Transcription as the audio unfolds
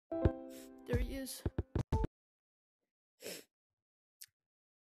is.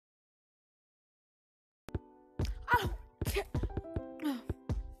 I don't care.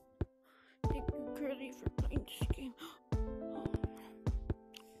 Thank you, Curly, for playing this game.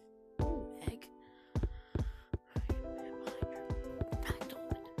 Oh, Meg. Back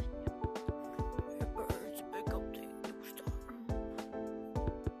over the menu. Your birds pick up the new star.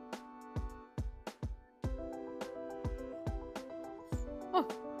 Oh.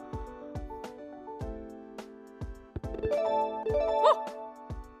 Oh!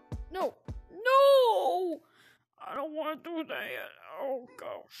 No! No! I don't want to do that yet. Oh,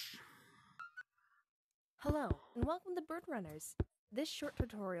 gosh. Hello, and welcome to Bird Runners. This short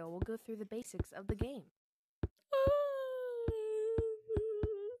tutorial will go through the basics of the game.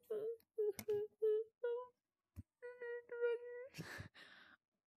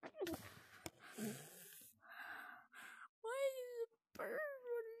 Why is it bird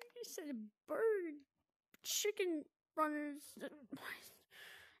runners? You said bird. Chicken runners.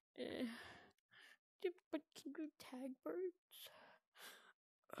 But can you tag birds?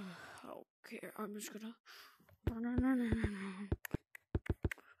 I don't care. I'm just gonna.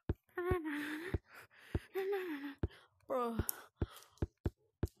 Bro,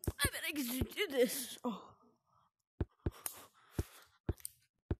 I bet I can do this. Oh.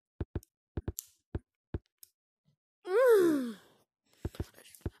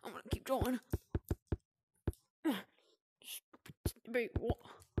 I'm gonna keep going. Wait, what?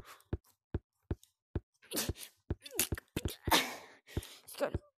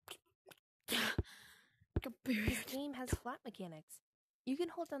 This game has flap mechanics. You can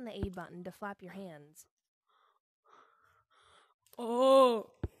hold down the A button to flap your hands.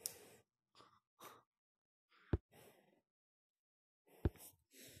 Oh.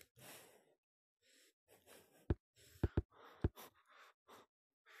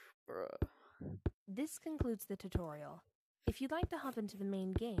 Bruh. This concludes the tutorial. If you'd like to hop into the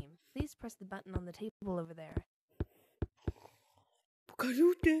main game, please press the button on the table over there.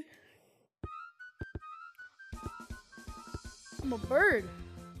 I'm a bird.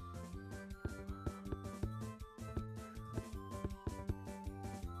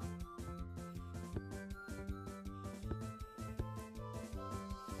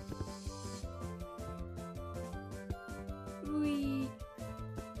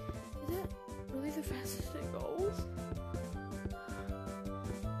 Is that really the fastest it goes?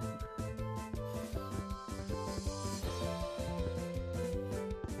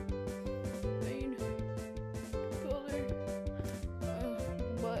 Main builder.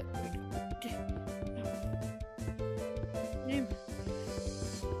 But name.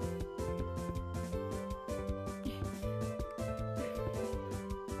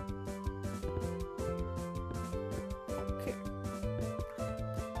 Okay.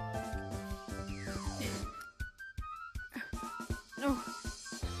 No.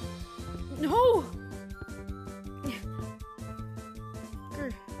 No.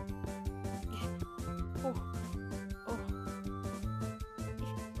 Grr. Oh. Oh.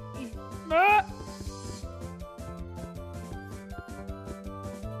 Ah!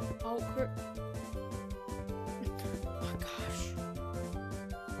 Oh, crap. Oh my gosh.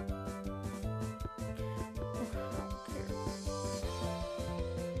 Oh, I don't care.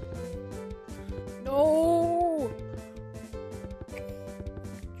 No!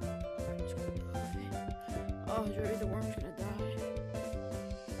 It's gonna die. Oh, Jerry, the worm's gonna die.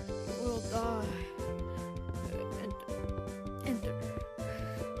 It will die. Enter.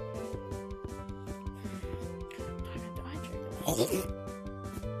 Time to die, Jerry.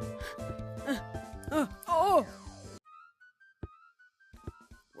 Oh!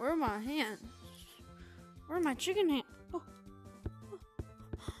 Where are my hands? Where are my chicken hands? Oh.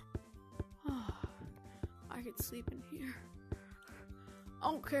 Oh. I could sleep in here.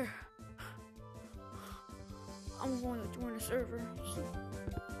 I don't care. I'm going to join a server. So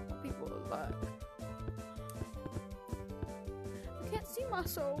people are alive. I can't see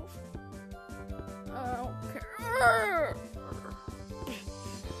myself. I don't care.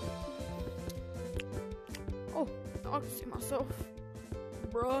 Oh, I can see myself.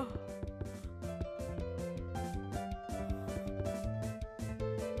 Bruh.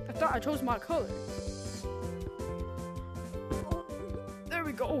 I thought I chose my color. There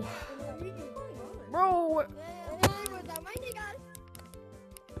we go. Bro.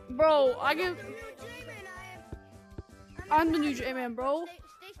 Bro, I'm the new J-Man, bro.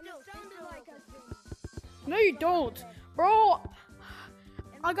 No, you don't. Bro,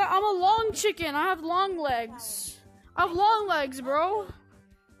 I'm a long chicken. I have long legs. I have long legs, bro.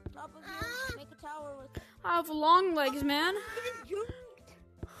 I have long legs, man.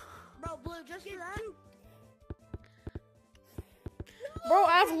 Bro, Blue, just get Bro,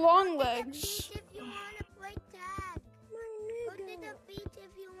 I have long legs. If you wanna play tag. Go to the beach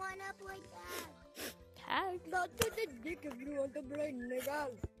if you wanna play tag. Tag? Go to the dick if you want to play nigga.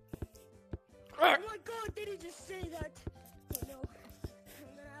 Oh my god, did he just say that? Oh no. I'm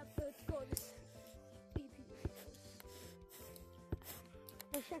gonna have to go this pee-pee.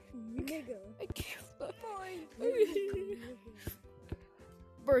 Nigga. I can't. Mine.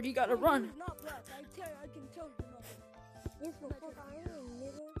 Bird, you gotta run. He's not black. I can tell you nothing. Yes, the fuck I am,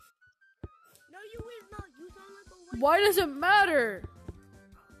 nigga. No, you is not. You sound like a white. Why does it matter?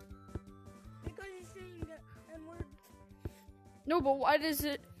 Because he's saying that N-word. No, but why does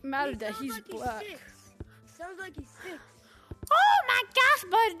it matter that Sounds he's like black? 6. Sounds like he's 6. Oh my gosh,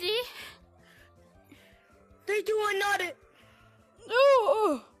 buddy! 3, 2, 1, not it.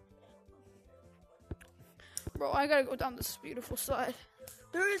 Oh. Bro, I gotta go down this beautiful side.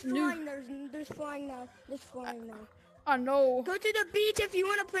 There is flying. There's flying now. There's flying now. I know. Go to the beach if you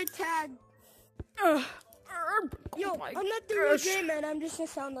want to play tag. Oh Yo, my I'm not the real gosh. game, man. I'm just a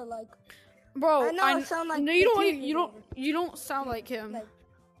sound alike. Bro, I know I sound like no, the TV you don't sound like him. Like,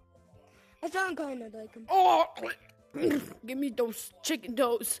 I sound kind of like him. Oh, give me those chicken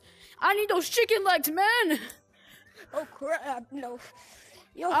toes. I need those chicken legs, man. Oh crap, no.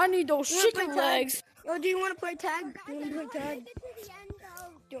 Yo, I need those you wanna chicken play tag? legs. Yo, do you want to play tag? Do you want to play tag?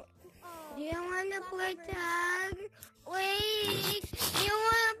 Do you wanna play tag? Wait, you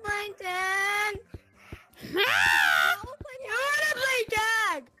wanna play tag? You want to play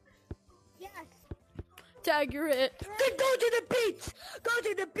tag? Yes. Tag, you're it. Then go to the beach. Go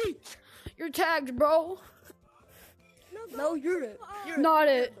to the beach. You're tagged, bro. No, you're it. You're Not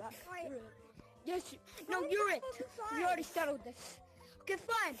it. You're it. Yes, no, you're it. We already settled this. Okay,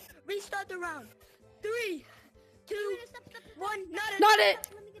 fine. Restart the round. 3, 2, 1. Not it.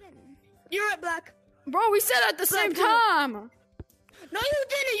 Let me get in. You're it, Black. Bro, we said at the same Black, time. No, you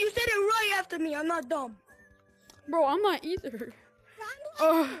didn't. You said it right after me. I'm not dumb. Bro, I'm not either.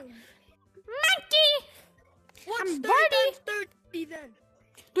 I'm Monkey. What's I'm 30 birdie. times 30 then?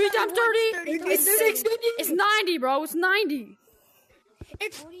 3 times 30 30 is times 6. 30. It's 90, bro. It's 90.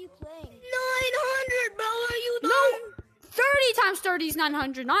 It's What are you playing? 900, bro. Are you dumb? No. 30 times 30 is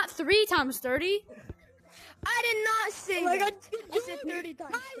 900, not 3 times 30. I did not say Like that. I said 30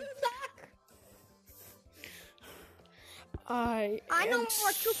 times. I know am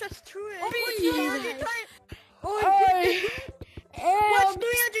what 2 plus 2 is. speed. What's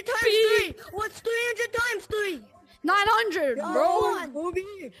 300 times speed. 3? What's 300 times 3? 900, bro.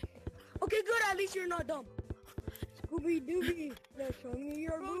 Scooby. Okay, good. At least you're not dumb. Scooby Dooby. Show me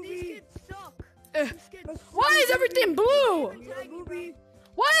your booby. These kids suck. Why is everything blue?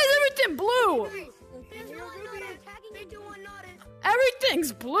 Why is everything blue?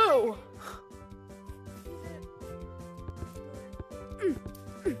 Everything's blue. I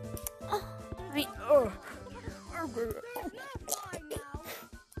mean,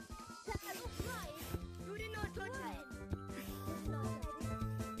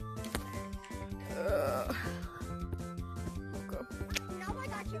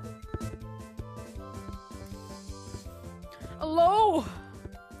 hello,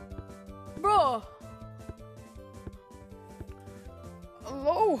 bro.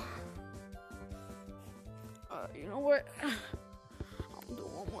 Hello. You know what? I'll do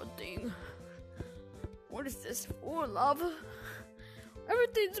one more thing. What is this for, lava?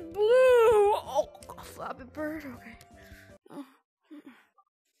 Everything's blue. Oh, Flappy Bird. Okay. Oh.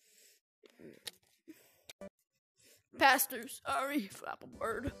 Pastor, sorry, Flappy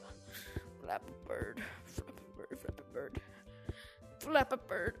Bird. Flappy Bird. Flappy Bird. Flappy Bird. Flappy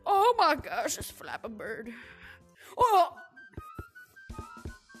Bird. Oh my gosh, it's Flappy Bird. Oh.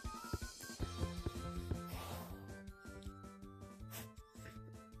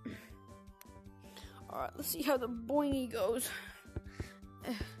 Alright, let's see how the boingy goes.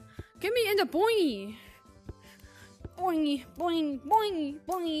 Get me in the boingy. Boingy, boingy, boingy,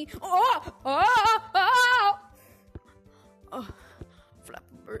 boingy. Oh! Oh! Oh! Oh!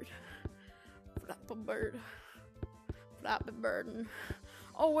 Flappy Bird. Flappy Bird. Flappy Bird.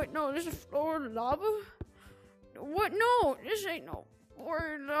 Oh, wait, no, this is floor lava? What? No, this ain't no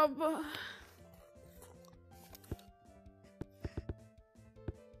floor lava.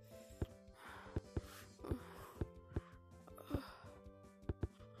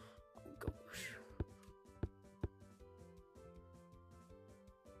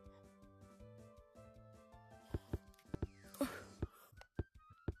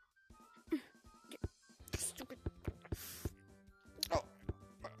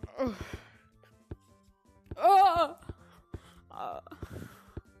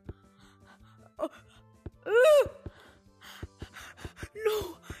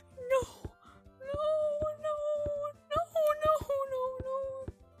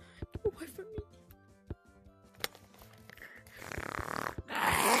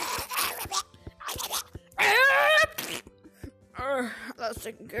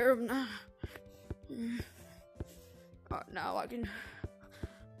 taken care of now. Now I can.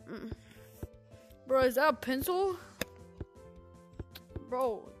 Bro, is that a pencil?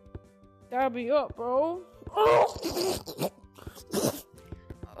 Bro, that'll be up, bro. Oh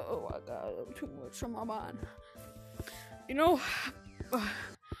my god, too much on my mind. You know, I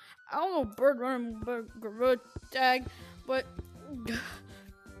don't know bird running, gorilla tag, but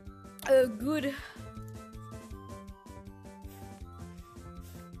a good.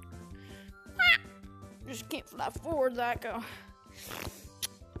 Just can't fly forward like a.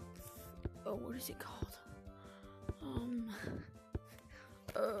 Oh, what is it called?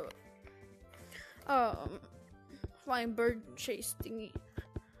 Flying bird chase thingy.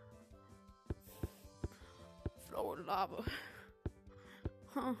 Flowing lava.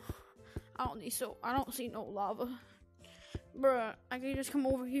 Huh. I don't see no lava. Bruh, I can just come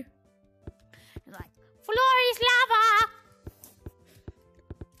over here. It's like, floor is lava!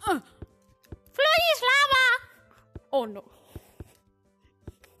 Floor is lava! Oh no.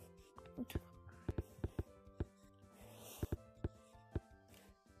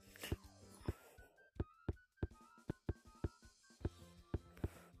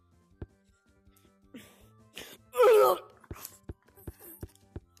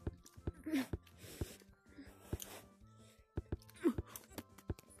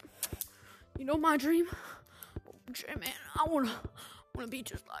 You know my dream? Man, I wanna be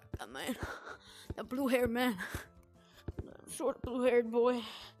just like that man. That blue-haired man. That short blue-haired boy.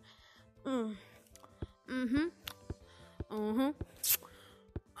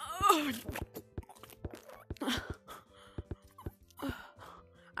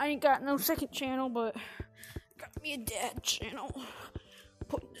 I ain't got no second channel, but got me a dad channel.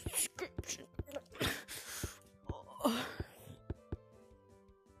 Put in the description.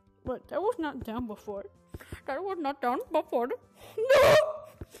 But that was not done before. That was not done before. No!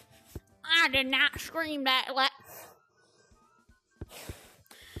 I did not scream that loud.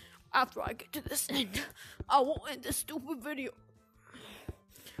 After I get to this end, I won't end this stupid video.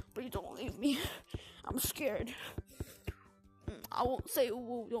 Please don't leave me. I'm scared. I won't say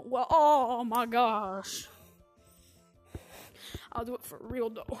well. Oh my gosh. I'll do it for real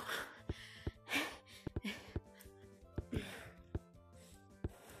though.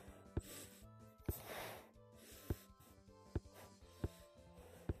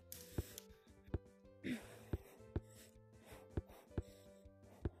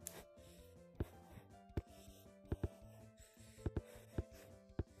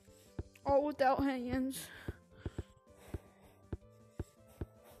 All without hands.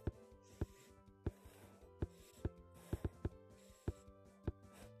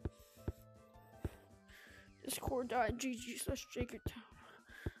 Discord.gg/JakerTown.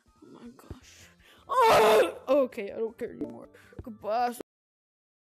 Oh my gosh. Oh! Okay, I don't care anymore. Goodbye.